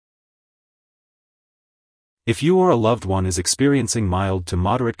If you or a loved one is experiencing mild to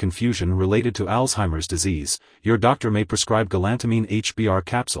moderate confusion related to Alzheimer's disease, your doctor may prescribe Galantamine Hbr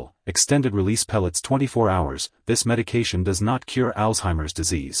Capsule, extended release pellets 24 hours. This medication does not cure Alzheimer's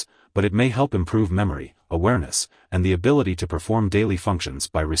disease, but it may help improve memory, awareness, and the ability to perform daily functions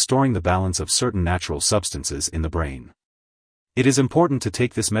by restoring the balance of certain natural substances in the brain. It is important to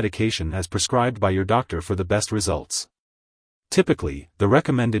take this medication as prescribed by your doctor for the best results. Typically, the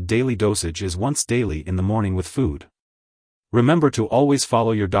recommended daily dosage is once daily in the morning with food. Remember to always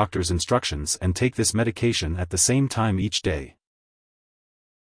follow your doctor's instructions and take this medication at the same time each day.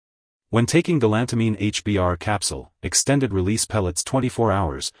 When taking Galantamine Hbr Capsule, extended release pellets 24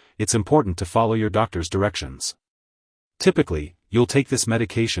 hours, it's important to follow your doctor's directions. Typically, you'll take this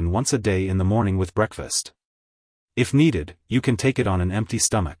medication once a day in the morning with breakfast. If needed, you can take it on an empty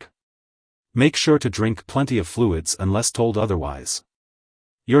stomach. Make sure to drink plenty of fluids unless told otherwise.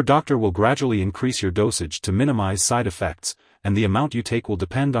 Your doctor will gradually increase your dosage to minimize side effects, and the amount you take will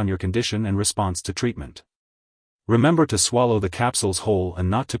depend on your condition and response to treatment. Remember to swallow the capsules whole and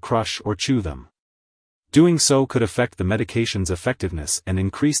not to crush or chew them. Doing so could affect the medication's effectiveness and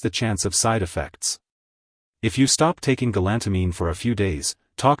increase the chance of side effects. If you stop taking galantamine for a few days,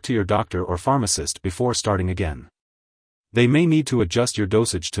 talk to your doctor or pharmacist before starting again. They may need to adjust your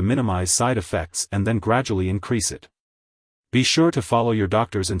dosage to minimize side effects and then gradually increase it. Be sure to follow your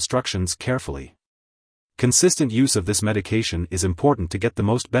doctor's instructions carefully. Consistent use of this medication is important to get the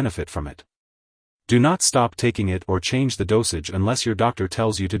most benefit from it. Do not stop taking it or change the dosage unless your doctor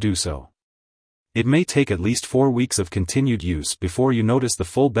tells you to do so. It may take at least 4 weeks of continued use before you notice the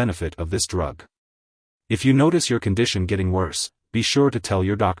full benefit of this drug. If you notice your condition getting worse, be sure to tell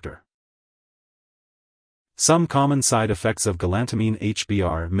your doctor. Some common side effects of Galantamine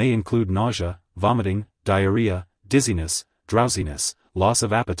Hbr may include nausea, vomiting, diarrhea, dizziness, drowsiness, loss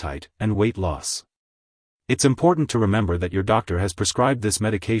of appetite, and weight loss. It's important to remember that your doctor has prescribed this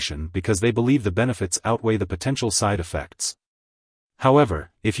medication because they believe the benefits outweigh the potential side effects.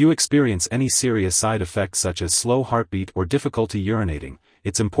 However, if you experience any serious side effects such as slow heartbeat or difficulty urinating,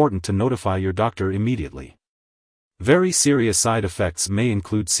 it's important to notify your doctor immediately. Very serious side effects may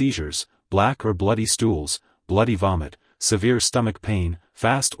include seizures, black or bloody stools, bloody vomit, severe stomach pain,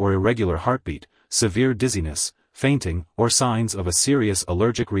 fast or irregular heartbeat, severe dizziness, fainting, or signs of a serious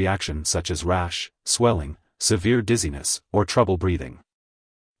allergic reaction such as rash, swelling, severe dizziness, or trouble breathing.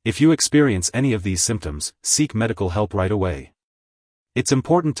 If you experience any of these symptoms, seek medical help right away. It's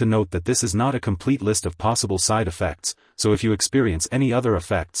important to note that this is not a complete list of possible side effects, so if you experience any other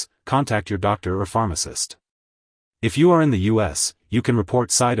effects, contact your doctor or pharmacist. If you are in the US, you can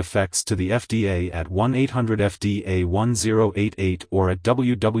report side effects to the FDA at 1-800-FDA-1088 or at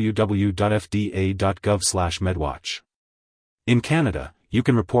www.fda.gov/medwatch. In Canada, you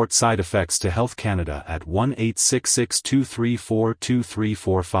can report side effects to Health Canada at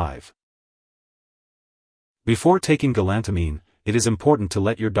 1-866-234-2345. Before taking galantamine, it is important to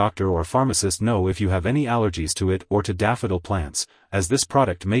let your doctor or pharmacist know if you have any allergies to it or to daffodil plants, as this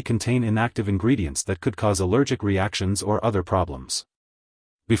product may contain inactive ingredients that could cause allergic reactions or other problems.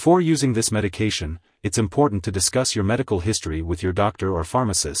 Before using this medication, it's important to discuss your medical history with your doctor or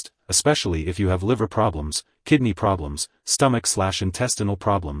pharmacist, especially if you have liver problems, kidney problems, stomach/intestinal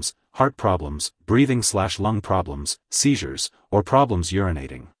problems, heart problems, breathing/lung problems, seizures, or problems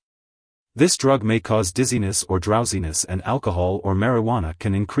urinating. This drug may cause dizziness or drowsiness, and alcohol or marijuana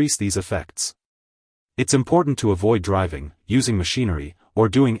can increase these effects. It's important to avoid driving, using machinery, or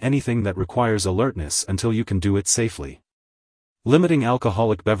doing anything that requires alertness until you can do it safely. Limiting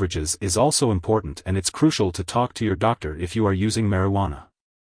alcoholic beverages is also important, and it's crucial to talk to your doctor if you are using marijuana.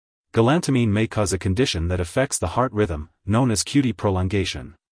 Galantamine may cause a condition that affects the heart rhythm, known as QT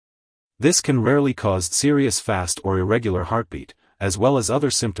prolongation. This can rarely cause serious fast or irregular heartbeat, as well as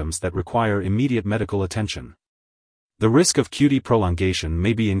other symptoms that require immediate medical attention. The risk of QT prolongation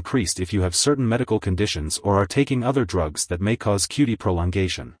may be increased if you have certain medical conditions or are taking other drugs that may cause QT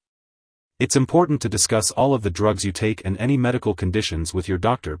prolongation. It's important to discuss all of the drugs you take and any medical conditions with your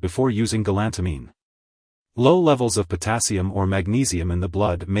doctor before using galantamine. Low levels of potassium or magnesium in the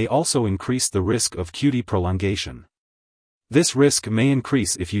blood may also increase the risk of QT prolongation. This risk may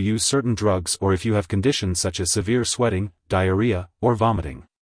increase if you use certain drugs or if you have conditions such as severe sweating, diarrhea, or vomiting.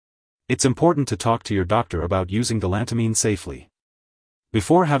 It's important to talk to your doctor about using galantamine safely.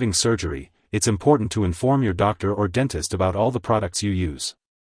 Before having surgery, it's important to inform your doctor or dentist about all the products you use.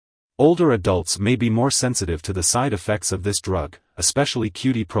 Older adults may be more sensitive to the side effects of this drug, especially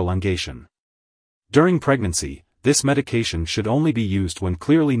QT prolongation. During pregnancy, this medication should only be used when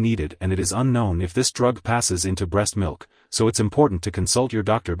clearly needed, and it is unknown if this drug passes into breast milk, so it's important to consult your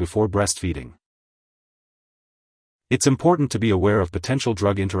doctor before breastfeeding. It's important to be aware of potential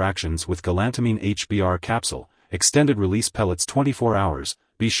drug interactions with Galantamine Hbr Capsule, extended release pellets 24 hours.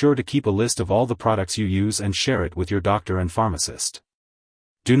 Be sure to keep a list of all the products you use and share it with your doctor and pharmacist.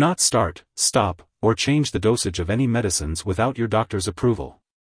 Do not start, stop, or change the dosage of any medicines without your doctor's approval.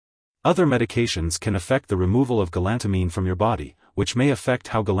 Other medications can affect the removal of galantamine from your body, which may affect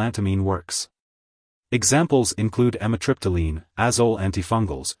how galantamine works. Examples include amitriptyline, azole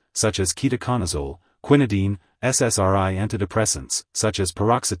antifungals, such as ketoconazole, quinidine, SSRI antidepressants, such as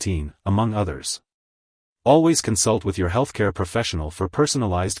paroxetine, among others. Always consult with your healthcare professional for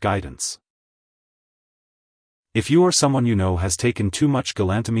personalized guidance. If you or someone you know has taken too much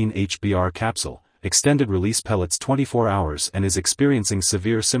Galantamine Hbr Capsule, extended release pellets 24 hours and is experiencing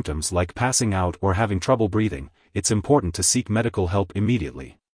severe symptoms like passing out or having trouble breathing, it's important to seek medical help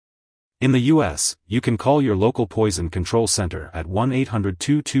immediately. In the U.S., you can call your local poison control center at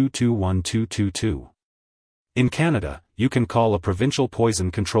 1-800-222-1222. In Canada, you can call a provincial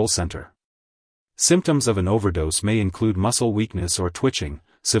poison control center. Symptoms of an overdose may include muscle weakness or twitching,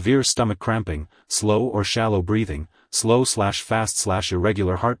 severe stomach cramping, slow or shallow breathing,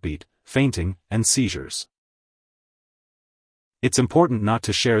 slow/fast/irregular heartbeat, fainting, and seizures. It's important not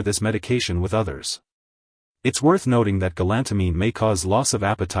to share this medication with others. It's worth noting that galantamine may cause loss of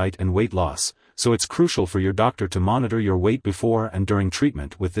appetite and weight loss, so it's crucial for your doctor to monitor your weight before and during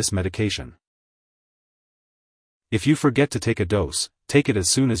treatment with this medication. If you forget to take a dose, take it as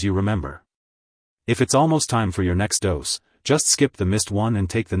soon as you remember. If it's almost time for your next dose, just skip the missed one and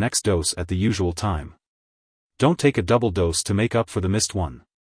take the next dose at the usual time. Don't take a double dose to make up for the missed one.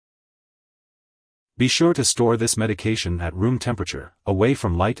 Be sure to store this medication at room temperature, away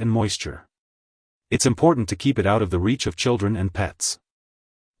from light and moisture. It's important to keep it out of the reach of children and pets.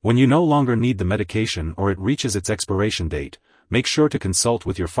 When you no longer need the medication or it reaches its expiration date, make sure to consult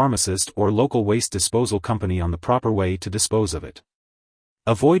with your pharmacist or local waste disposal company on the proper way to dispose of it.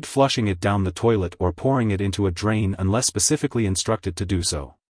 Avoid flushing it down the toilet or pouring it into a drain unless specifically instructed to do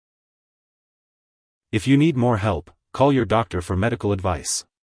so. If you need more help, call your doctor for medical advice.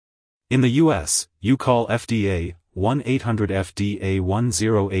 In the U.S., you call FDA,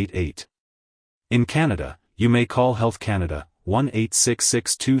 1-800-FDA-1088. In Canada, you may call Health Canada,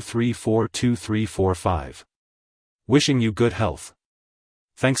 1-866-234-2345. Wishing you good health.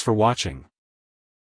 Thanks for watching.